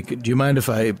I speak, do you mind if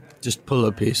I just pull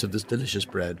a piece of this delicious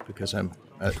bread? Because I'm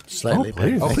slightly...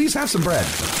 please have some bread.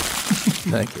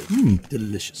 Thank you.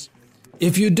 Delicious.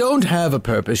 If you don't have a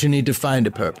purpose, you need to find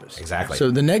a purpose. Exactly. So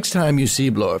the next time you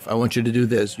see Blorth, I want you to do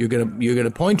this. You're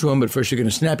gonna point to him, but first you're gonna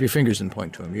snap your fingers and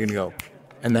point to him. You're gonna go,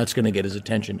 and that's gonna get his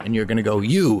attention. And you're gonna go,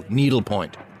 you needle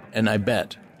point. And I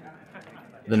bet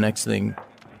the next thing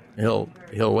he'll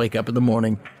wake up in the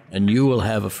morning, and you will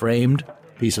have a framed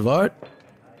piece of art,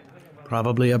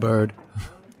 probably a bird.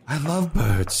 I love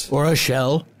birds. Or a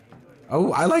shell.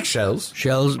 Oh, I like shells.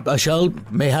 A shell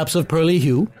mayhaps of pearly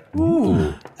hue.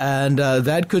 Ooh. And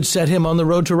that could set him on the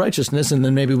road to righteousness, and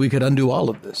then maybe we could undo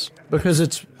all of this.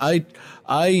 Because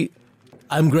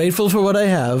I'm grateful for what I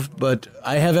have, but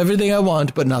I have everything I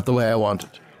want, but not the way I want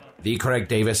it. The Craig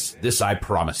Davis, this I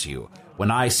promise you. When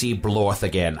I see Blorth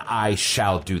again, I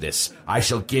shall do this. I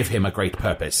shall give him a great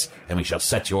purpose, and we shall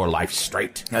set your life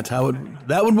straight. That's how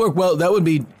that would work well. That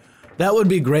would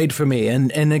be great for me. And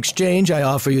in exchange, I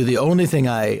offer you the only thing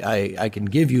I can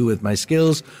give you with my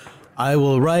skills. I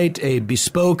will write a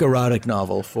bespoke erotic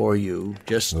novel for you.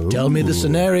 Just tell me the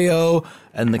scenario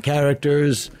and the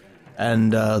characters,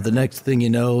 and the next thing you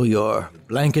know, your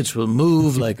blankets will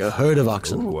move like a herd of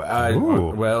oxen.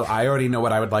 Well, I already know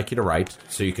what I would like you to write,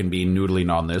 so you can be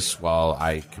noodling on this while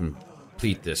I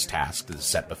complete this task that is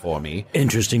set before me.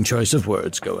 Interesting choice of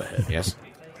words. Go ahead. Yes.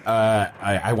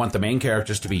 I want the main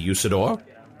characters to be Usador,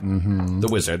 the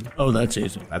wizard. Oh, that's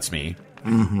easy. That's me.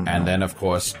 Mm-hmm. And then, of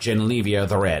course, Genlevia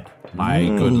the Red, my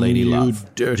good lady love. You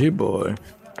dirty boy.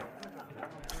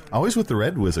 Always with the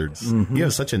red wizards. Mm-hmm. You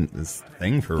have such a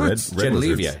thing for red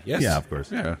Genlevia, wizards. yes. Yeah, of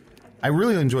course. Yeah. I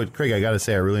really enjoyed, Craig, I got to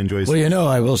say, I really enjoyed... Well,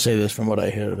 I will say this from what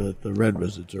I hear, that the red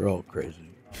wizards are all crazy.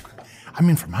 I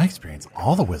mean, from my experience,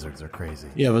 all the wizards are crazy.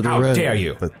 Yeah, but How dare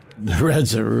you? The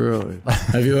reds are really...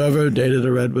 Have you ever dated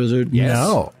a red wizard? Yes.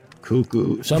 No.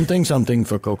 Cuckoo. Something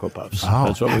for Cocoa Puffs. Oh,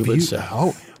 that's what we would say.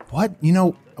 Oh, what?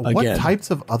 What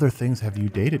types of other things have you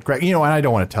dated, Greg? And I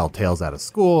don't want to tell tales out of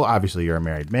school. Obviously, you're a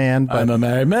married man. But... I'm a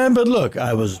married man, but look,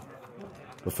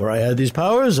 before I had these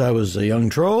powers, I was a young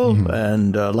troll,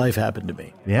 and life happened to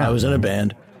me. Yeah. I was in a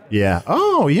band. Yeah.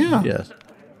 Oh, yeah. Yes.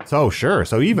 So, sure.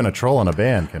 So even a troll in a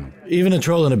band can... Even a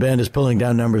troll in a band is pulling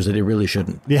down numbers that he really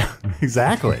shouldn't. Yeah,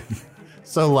 exactly.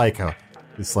 So,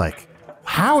 it's like...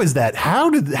 How is that?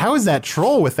 How is that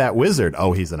troll with that wizard?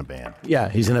 Oh, he's in a band. Yeah,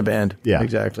 he's in a band. Yeah,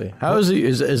 exactly. How is he?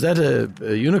 Is that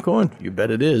a unicorn? You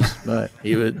bet it is.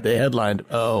 They headlined.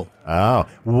 Oh.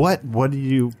 What do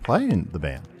you play in the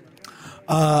band?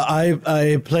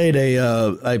 I played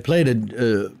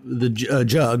the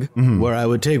jug, where I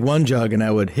would take one jug and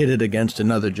I would hit it against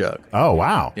another jug. Oh,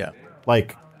 wow. Yeah.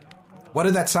 Like, what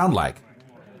did that sound like?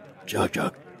 Jug.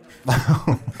 Jug.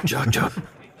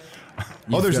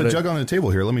 There's a jug on the table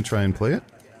here. Let me try and play it.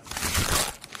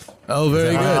 Oh,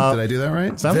 very good. Did I do that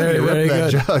right? Sounds like you ripped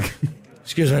that jug.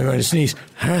 Excuse me, I'm going to sneeze.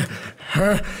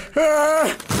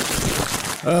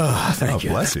 Thank you.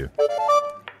 Bless you.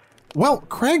 Well,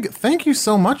 Craig, thank you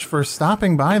so much for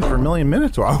stopping by the Vermilion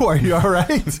Minotaur. Oh, are you all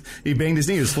right? He banged his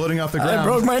knee. He was floating off the ground. I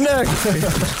broke my neck.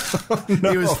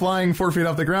 He was flying 4 feet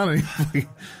off the ground.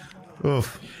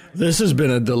 This has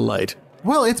been a delight.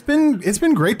 Well, it's been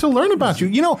great to learn about you.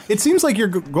 It seems like you're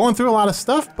going through a lot of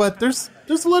stuff, but there's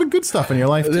a lot of good stuff in your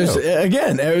life too.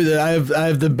 Again, I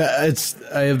have the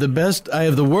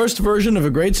worst version of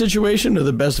a great situation or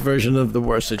the best version of the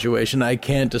worst situation. I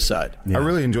can't decide. Yeah. I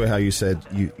really enjoy how you said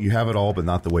you have it all, but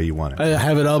not the way you want it. I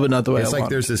have it all, but not the way I want it. It's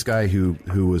like there's this guy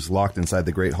who was locked inside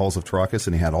the great halls of Trachis,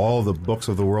 and he had all the books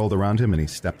of the world around him, and he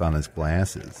stepped on his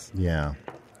glasses. Yeah,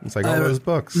 it's like all those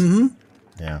books. Mm-hmm.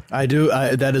 Yeah, I do.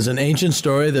 That is an ancient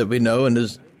story that we know, and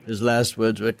his last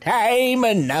words were "Time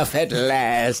enough at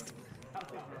last."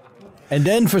 And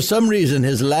then, for some reason,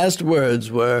 his last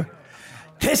words were,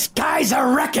 This guy's a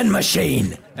wrecking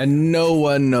machine. And no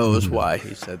one knows why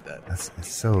he said that.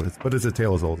 But it's a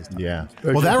tale as old as time. Yeah.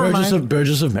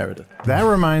 Burgess of Meredith. That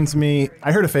reminds me,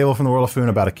 I heard a fable from the world of Foon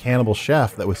about a cannibal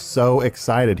chef that was so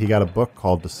excited he got a book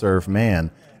called To Serve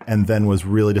Man, and then was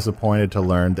really disappointed to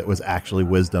learn that was actually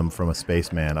wisdom from a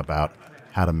spaceman about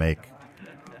how to make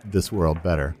this world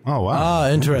better. Oh, wow. Ah,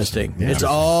 interesting. Yeah. It's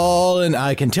all in,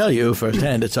 I can tell you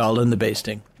firsthand, it's all in the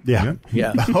basting. Yeah.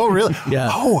 Yeah. Oh, really? Yeah.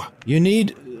 Oh. You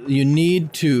need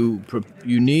to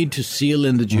seal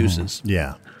in the juices.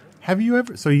 Yeah. Have you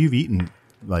ever, so you've eaten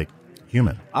like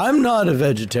human? I'm not a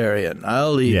vegetarian.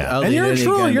 I'll eat. Yeah. I'll and eat you're any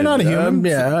true. kind You're of, not a human.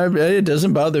 It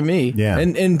doesn't bother me. Yeah.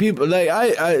 And people like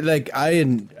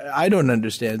I don't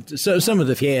understand. So some of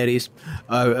the fieries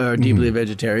are deeply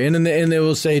vegetarian, and they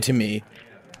will say to me,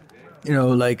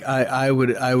 like I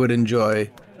would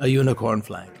enjoy a unicorn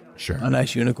flank. Sure. A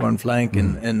nice unicorn flank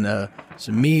and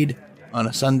some mead on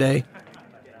a Sunday.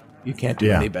 You can't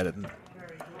do any better than that.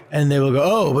 And they will go,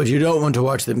 oh, but you don't want to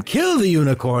watch them kill the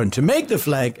unicorn to make the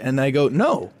flank. And I go,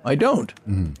 no, I don't.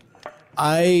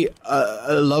 I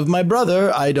love my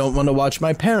brother. I don't want to watch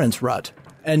my parents rut.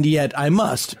 And yet I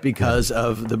must because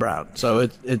of the brown. So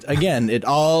it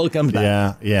all comes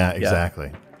back. Yeah,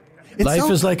 exactly.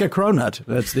 Life is like a cronut.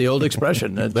 That's the old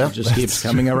expression. It just keeps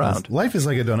coming around. Life is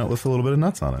like a donut with a little bit of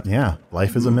nuts on it. Yeah,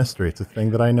 life is a mystery. It's a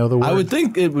thing that I know the word. I would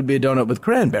think it would be a donut with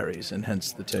cranberries, and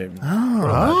hence the term.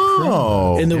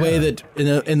 Oh, in the way that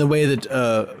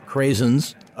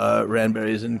craisins,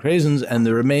 ranberries, and craisins, and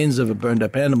the remains of a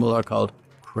burned-up animal are called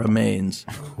cremains.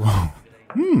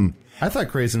 I thought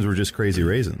craisins were just crazy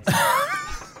raisins.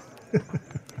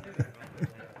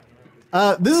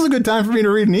 This is a good time for me to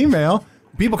read an email.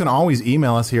 People can always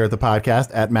email us here at the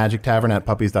podcast at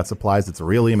magictavern@puppies.supplies. It's a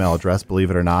real email address, believe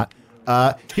it or not.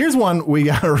 Here's one we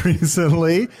got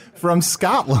recently from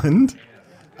Scotland.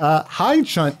 Hi,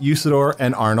 Chunt, Usador,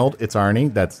 and Arnold. It's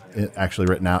Arnie. That's actually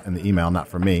written out in the email, not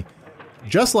from me.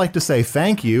 Just like to say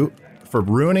thank you for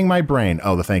ruining my brain.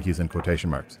 Oh, the thank you's in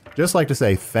quotation marks. Just like to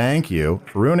say thank you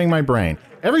for ruining my brain.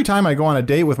 Every time I go on a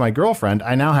date with my girlfriend,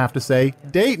 I now have to say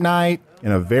date night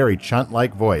in a very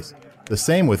Chunt-like voice. The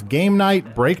same with game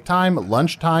night, break time,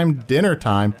 lunchtime, dinner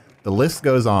time. The list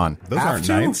goes on. Those aren't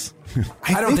nights.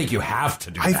 I don't think you have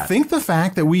to do that. I think the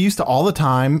fact that we used to all the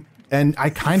time, and I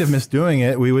kind of miss doing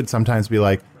it, we would sometimes be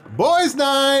like, boys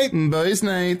night! Boys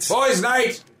night! Boys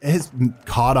night! It's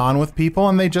caught on with people,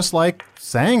 and they just like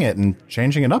sang it and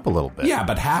changing it up a little bit. Yeah,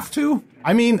 but have to?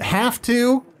 I mean, have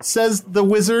to, says the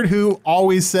wizard who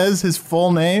always says his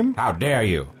full name. How dare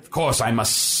you? Of course I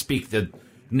must speak the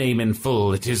name in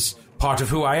full. It is part of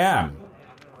who I am.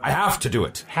 I have to do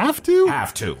it. Have to?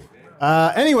 Have to.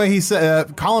 Anyway, he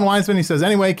said, Colin Wiseman, he says,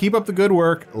 anyway, keep up the good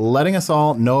work, letting us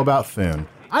all know about Foon.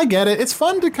 I get it. It's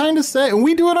fun to kind of say, and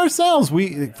we do it ourselves.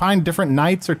 We find different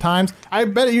nights or times. I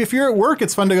bet if you're at work,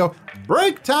 it's fun to go,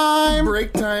 break time.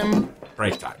 Break time.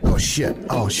 Break time. Oh, shit.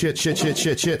 Oh,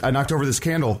 shit. I knocked over this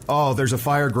candle. Oh, there's a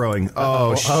fire growing.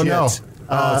 Oh, shit. Oh, no.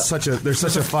 There's such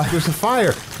a fire. There's a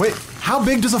fire. Wait, how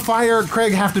big does a fire,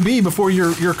 Craig, have to be before you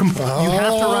have to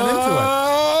run into it?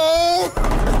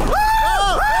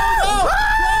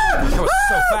 That was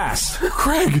so fast.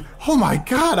 Craig, oh my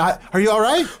God, are you all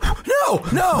right? No.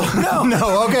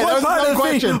 No, okay, that was no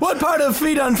question. What part of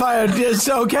feet on fire is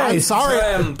okay? I'm sorry.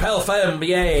 Pelfem,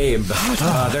 yay.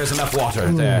 There's enough water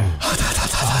there.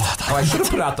 Oh, I should have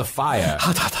put out the fire,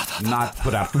 not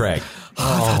put out Craig.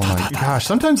 Oh my gosh,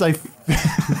 sometimes I'll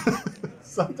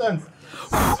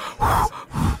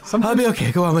be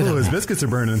okay. Go on with it. His biscuits are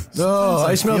burning. Oh,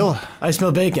 I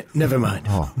smell bacon. Never mind.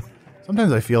 Oh.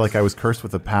 Sometimes I feel like I was cursed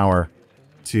with the power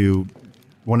to,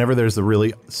 whenever there's a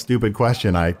really stupid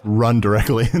question, I run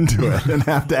directly into it and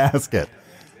have to ask it.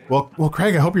 Well,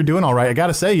 Craig, I hope you're doing all right. I got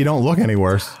to say, you don't look any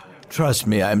worse. Trust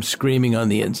me, I'm screaming on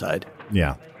the inside.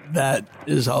 Yeah. That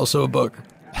is also a book.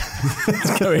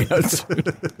 It's coming out soon.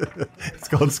 It's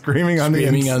called Screaming on the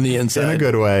Inside. In a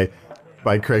good way,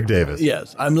 by Craig Davis.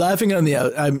 Yes, I'm laughing on the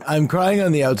I'm crying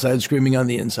on the outside, screaming on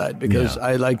the inside because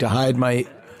I like to hide I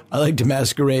like to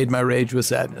masquerade my rage with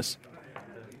sadness.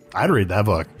 I'd read that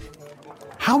book.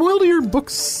 How well do your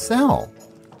books sell?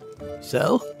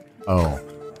 Sell? Oh.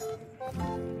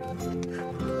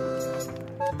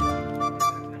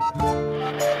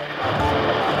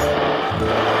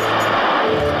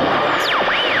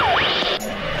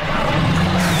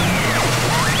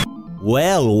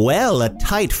 Well, a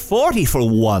tight 40 for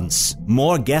once.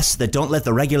 More guests that don't let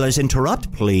the regulars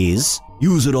interrupt, please.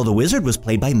 Usador the Wizard was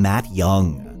played by Matt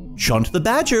Young. Chunt the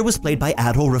Badger was played by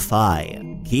Adol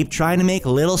Rafai. Keep trying to make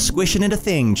little squishing it a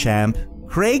thing, champ.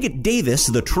 Craig Davis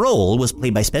the Troll was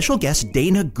played by special guest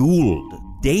Dana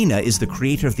Gould. Dana is the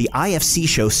creator of the IFC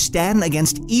show Stan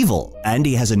Against Evil, and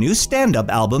he has a new stand-up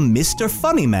album, Mr.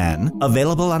 Funny Man,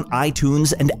 available on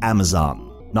iTunes and Amazon.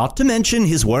 Not to mention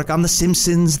his work on The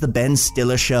Simpsons, The Ben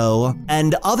Stiller Show,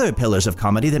 and other pillars of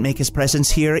comedy that make his presence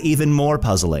here even more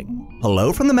puzzling.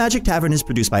 Hello from the Magic Tavern is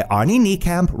produced by Arnie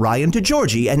Niekamp, Ryan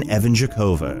DeGiorgi, and Evan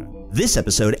Jacover. This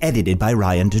episode edited by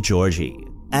Ryan DeGiorgi.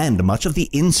 And much of the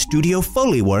in-studio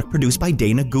Foley work produced by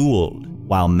Dana Gould,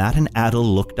 while Matt and Adel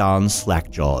looked on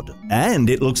slack-jawed. And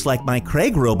it looks like my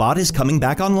Craig robot is coming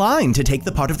back online to take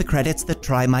the part of the credits that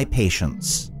try my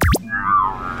patience.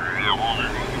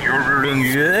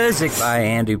 Music by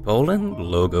Andy Poland,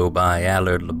 logo by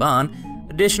Allard Laban,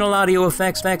 additional audio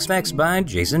effects by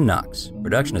Jason Knox,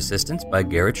 production assistance by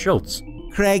Garrett Schultz.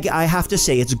 Craig, I have to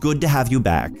say it's good to have you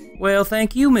back. Well,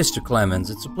 thank you, Mr. Clemens.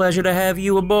 It's a pleasure to have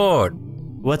you aboard.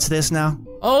 What's this now?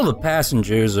 All the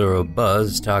passengers are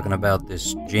abuzz talking about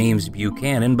this James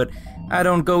Buchanan, but I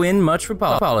don't go in much for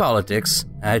politics.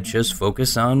 I just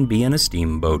focus on being a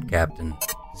steamboat captain.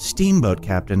 Steamboat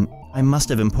captain? I must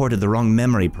have imported the wrong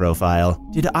memory profile.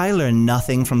 Did I learn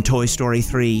nothing from Toy Story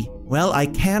 3? Well, I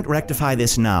can't rectify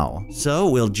this now, so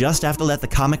we'll just have to let the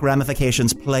comic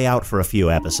ramifications play out for a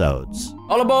few episodes.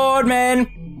 All aboard,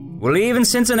 men! We're leaving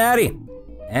Cincinnati.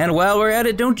 And while we're at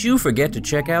it, don't you forget to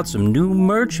check out some new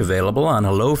merch available on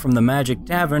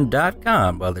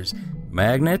HelloFromTheMagicTavern.com. Well, there's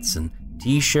magnets and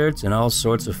t-shirts and all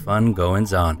sorts of fun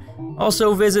goings-on.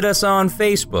 Also visit us on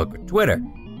Facebook or Twitter.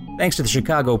 Thanks to the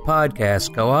Chicago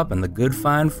Podcast Co-op and the good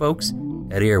fine folks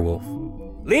at Earwolf.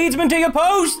 Leadsman to your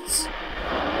posts!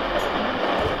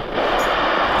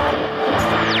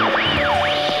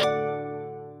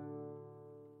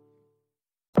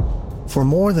 For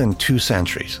more than 2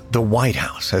 centuries, the White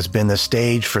House has been the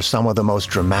stage for some of the most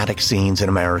dramatic scenes in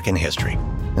American history.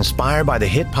 Inspired by the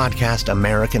hit podcast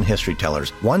American History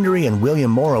Tellers, Wondery and William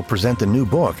Morrow present the new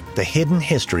book, The Hidden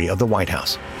History of the White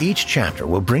House. Each chapter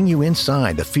will bring you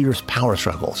inside the fierce power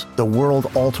struggles, the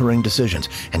world-altering decisions,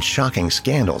 and shocking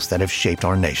scandals that have shaped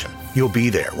our nation. You'll be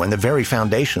there when the very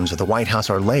foundations of the White House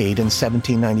are laid in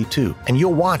 1792, and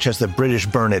you'll watch as the British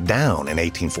burn it down in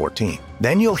 1814.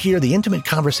 Then you'll hear the intimate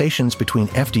conversations between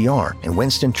FDR and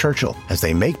Winston Churchill as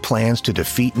they make plans to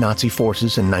defeat Nazi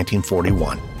forces in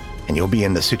 1941. And you'll be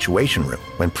in the Situation Room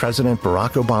when President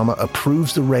Barack Obama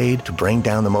approves the raid to bring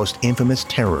down the most infamous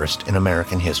terrorist in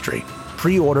American history.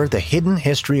 Pre-order The Hidden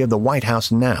History of the White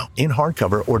House now in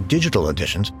hardcover or digital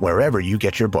editions wherever you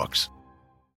get your books.